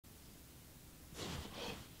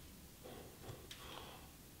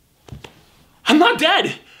I'm not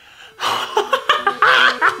dead!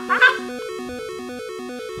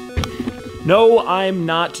 No, I'm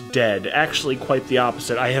not dead. Actually, quite the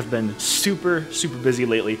opposite. I have been super busy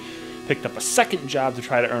lately. Picked up a second job to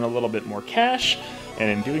try to earn a little bit more cash, and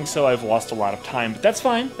in doing so, I've lost a lot of time. But that's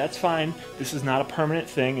fine, that's fine. This is not a permanent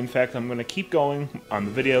thing. In fact, I'm gonna keep going on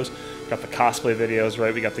the videos. Got the cosplay videos,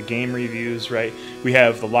 right? We got the game reviews, right? We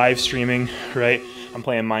have the live streaming, right? I'm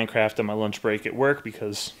playing Minecraft on my lunch break at work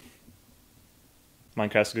because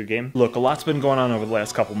Minecraft's a good game. Look, a lot's been going on over the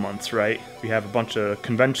last couple months, right? We have a bunch of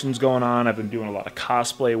conventions going on. I've been doing a lot of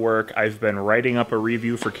cosplay work. I've been writing up a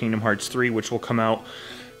review for Kingdom Hearts 3, which will come out,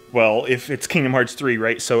 well, if it's Kingdom Hearts 3,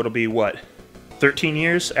 right? So it'll be, what, 13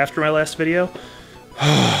 years after my last video?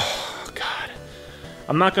 Oh, God.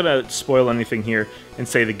 I'm not gonna spoil anything here and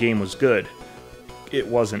say the game was good. It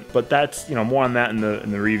wasn't, but that's, you know, more on that in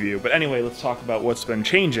the review. But anyway, let's talk about what's been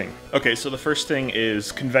changing. Okay, so the first thing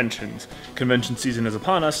is conventions. Convention season is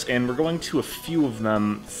upon us, and we're going to a few of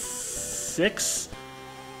them. 6?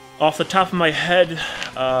 Off the top of my head,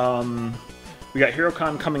 we got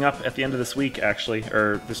HeroCon coming up at the end of this week, actually,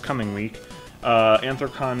 or this coming week.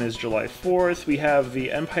 Anthrocon is July 4th. We have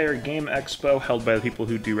the Empire Game Expo, held by the people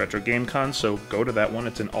who do Retro Game Con, so go to that one.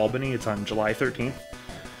 It's in Albany. It's on July 13th.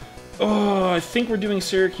 Oh, I think we're doing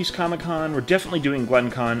Syracuse Comic-Con, we're definitely doing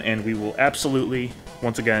GlenCon, and we will absolutely,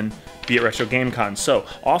 once again, be at Retro Game Con. So,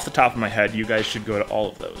 off the top of my head, you guys should go to all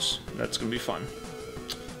of those. That's gonna be fun.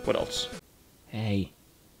 What else? Hey,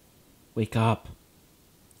 wake up.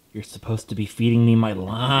 You're supposed to be feeding me my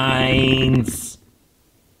lines.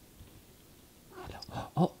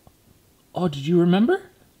 Oh, did you remember?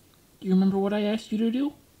 Do you remember what I asked you to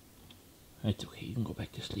do? It's okay, you can go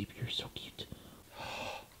back to sleep. You're so cute.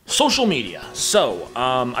 Social media. So,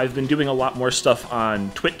 I've been doing a lot more stuff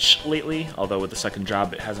on Twitch lately, although with the second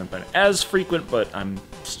job it hasn't been as frequent, but I'm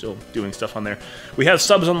still doing stuff on there. We have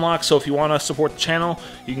subs unlocked, so if you want to support the channel,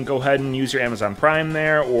 you can go ahead and use your Amazon Prime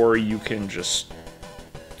there, or you can just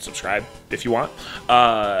subscribe if you want.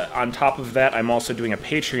 On top of that, I'm also doing a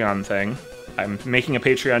Patreon thing. I'm making a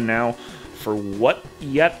Patreon now. For what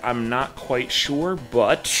yet, I'm not quite sure,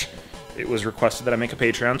 but it was requested that I make a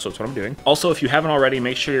Patreon, so that's what I'm doing. Also, if you haven't already,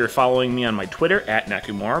 make sure you're following me on my Twitter,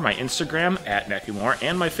 @Nakamura, my Instagram, @Nakamura,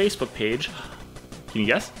 and my Facebook page. Can you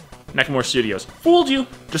guess? Nakamura Studios. Fooled you!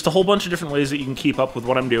 Just a whole bunch of different ways that you can keep up with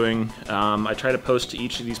what I'm doing. I try to post to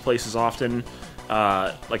each of these places often.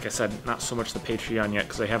 Like I said, not so much the Patreon yet,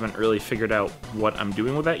 because I haven't really figured out what I'm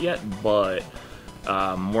doing with that yet, but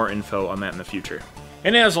more info on that in the future.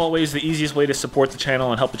 And as always, the easiest way to support the channel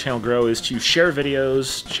and help the channel grow is to share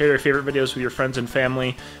videos, share your favorite videos with your friends and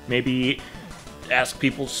family, maybe ask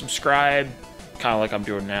people to subscribe, kind of like I'm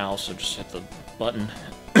doing now, so just hit the button.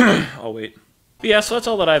 I'll wait. But yeah, so that's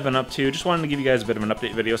all that I've been up to. Just wanted to give you guys a bit of an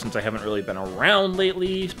update video since I haven't really been around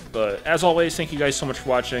lately. But as always, thank you guys so much for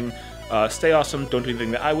watching. Stay awesome, don't do anything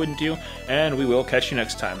that I wouldn't do, and we will catch you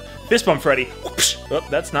next time. Fist bump Freddy. Whoops. Oh,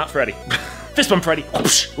 that's not Freddy. Fist bump Freddy.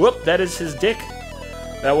 Whoops. Whoop, that is his dick.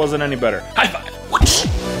 That wasn't any better. High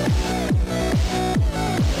five!